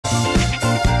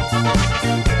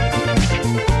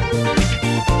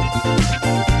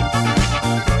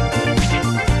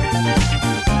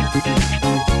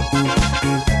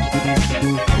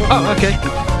Oh, okay.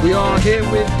 We are here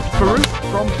with Farouk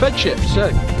from Feadship. So,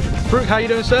 Farouk, how you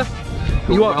doing, sir?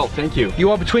 You are well, thank you. You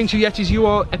are Between Two Yetis. You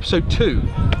are episode 2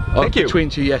 of Between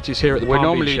Two Yetis here at the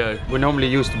Palm Beach show. We normally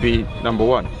used to be number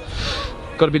 1.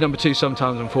 Got to be number 2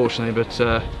 sometimes, unfortunately,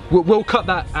 but we'll cut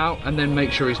that out and then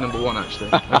make sure he's number 1. Actually,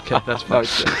 okay, that's fine.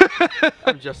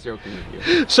 I'm just joking with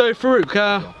you. So, Farouk,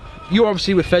 you're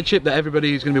obviously with Feadship, that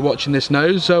everybody who's going to be watching this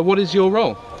knows. What is your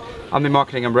role? I'm the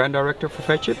marketing and brand director for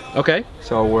Feadship. Okay.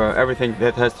 So everything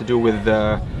that has to do with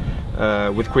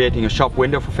creating a shop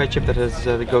window for Feadship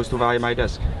that goes to via my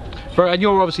desk. And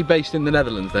you're obviously based in the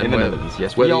Netherlands then? In the Netherlands,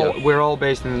 yes. We're all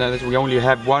based in the Netherlands. We only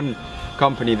have one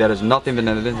company that is not in the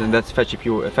Netherlands, and that's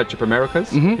Feadship Americas,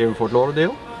 here in Fort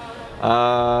Lauderdale.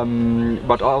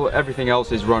 But everything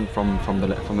else is run from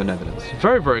the Netherlands.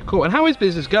 Very, very cool. And how is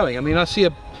business going? I mean, I see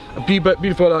a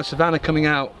beautiful Savannah coming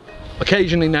out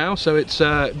occasionally now, so it's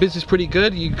business pretty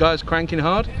good. You guys cranking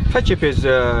hard? Feadship is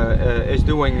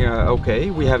doing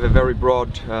okay. We have a very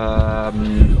broad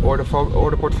order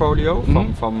portfolio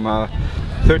from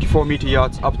 34 meter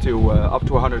yachts up to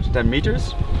 110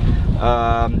 meters.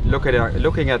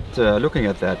 Looking at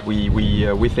that,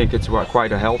 we think it's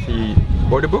quite a healthy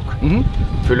order book.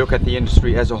 If you look at the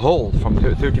industry as a whole, from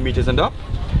 30 meters and up,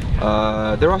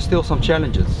 there are still some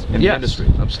challenges in the industry.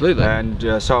 Absolutely.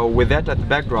 And so with that at the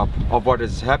backdrop of what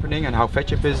is happening and how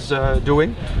Feadship is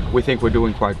doing, we think we're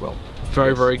doing quite well.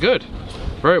 Very, very good.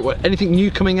 Anything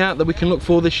new coming out that we can look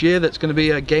for this year that's going to be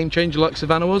a game changer like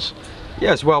Savannah was?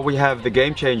 Yes, well, we have the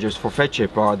game changers for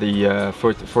Feadship are the,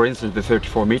 for instance, the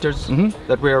 34 meters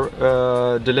that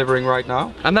we're delivering right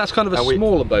now. And that's kind of a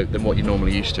smaller boat than what you're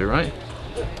normally used to, right?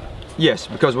 Yes,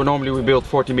 because we build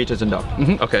 40 meters and up.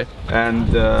 Okay.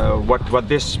 And what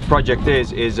this project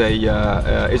is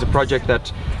a project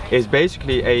that is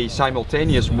basically a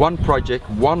simultaneous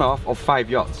one-off of 5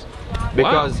 yachts,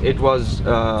 because it was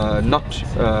not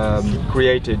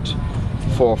created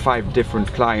for 5 different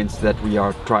clients that we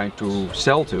are trying to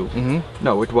sell to.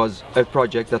 No, it was a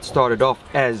project that started off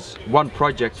as one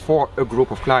project for a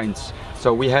group of clients.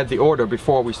 So we had the order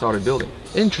before we started building.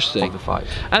 Interesting. Of the 5.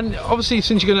 And obviously,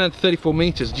 since you're going to 34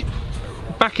 meters,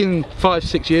 back in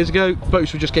 5-6 years ago,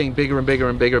 boats were just getting bigger and bigger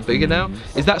and bigger and bigger now.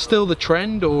 Is that still the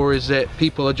trend, or is it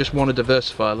people just want to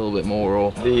diversify a little bit more?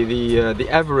 Or the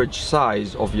average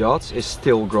size of yachts is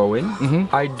still growing.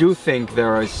 I do think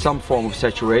there is some form of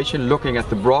saturation. Looking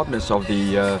at the broadness of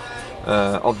the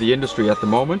industry at the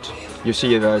moment, you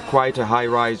see quite a high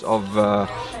rise of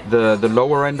the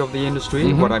lower end of the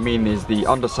industry. What I mean is the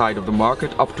underside of the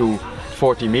market, up to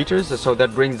 40 meters, so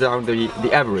that brings down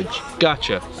the average.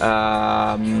 Gotcha.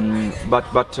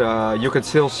 But you can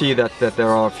still see that there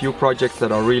are a few projects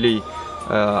that are really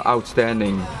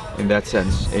outstanding in that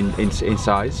sense, in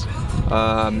size.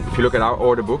 If you look at our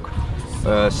order book,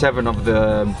 6 of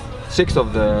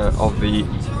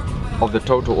the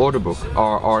total order book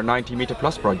are 90 meter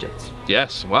plus projects.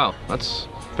 Yes, wow, that's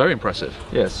very impressive.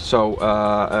 Yes, so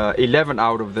 11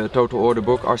 out of the total order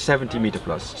book are 70 meter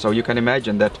plus. So you can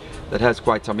imagine that has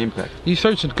quite some impact. You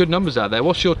throw some good numbers out there.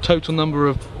 What's your total number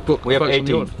of book? We have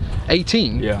 18.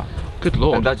 18? Yeah. Good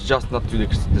lord. And that's just not to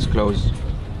disclose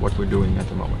what we're doing at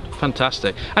the moment.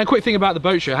 Fantastic. And quick thing about the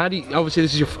boat show,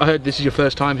 obviously I heard this is your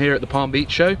first time here at the Palm Beach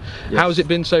show. Yes. How has it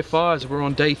been so far as we're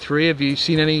on day 3? Have you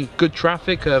seen any good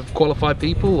traffic of qualified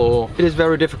people, or? It is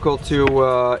very difficult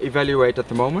to evaluate at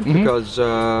the moment, because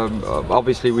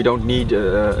obviously we don't need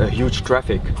a huge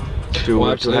traffic to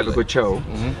have a good show.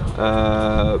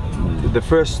 The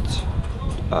first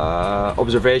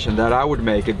observation that I would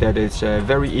make is that it's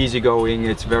very easygoing,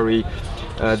 it's very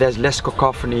there's less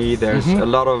cacophony, there's a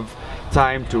lot of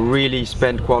time to really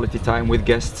spend quality time with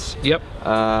guests. Yep.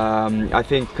 I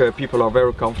think people are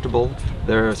very comfortable.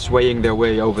 They're swaying their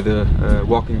way over the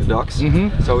walking the docks.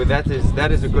 So that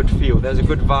is a good feel. There's a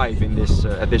good vibe in this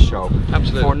at this show.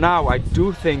 Absolutely. For now, I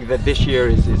do think that this year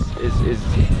is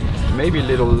maybe a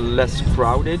little less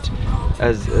crowded,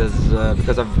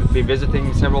 because I've been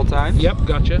visiting several times. Yep,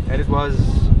 gotcha. And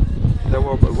there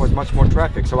was much more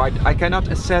traffic. So I cannot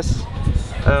assess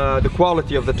the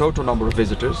quality of the total number of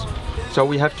visitors. So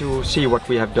we have to see what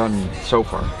we have done so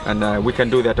far, and we can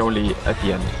do that only at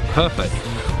the end. Perfect.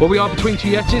 Well, we are Between Two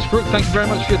Yetis. Farouk, thank you very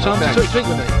much for your time to speak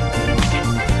with me.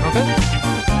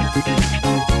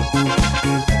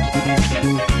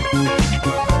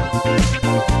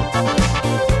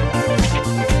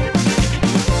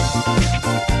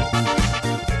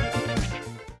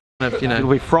 Okay. It'll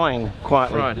be frying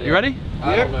quietly. Right, you ready?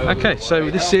 Yeah. Okay,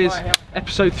 so this is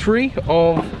episode 3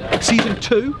 of season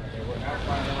 2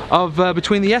 of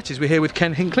Between the Yetis. We're here with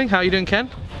Ken Hinkling. How are you doing, Ken?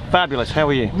 Fabulous, how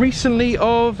are you? Recently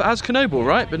of AkzoNobel,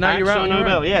 right? But now you're out on your own.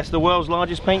 AkzoNobel, yes, the world's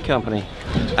largest paint company.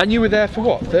 And you were there for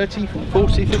what, 30,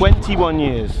 40, 50? 21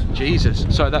 years. Jesus,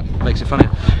 sorry, that makes it funny.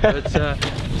 But,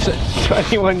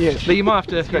 21 years. But you might have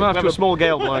to, we have a small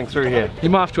gale blowing through here. You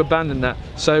might have to abandon that.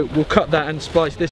 So we'll cut that and splice this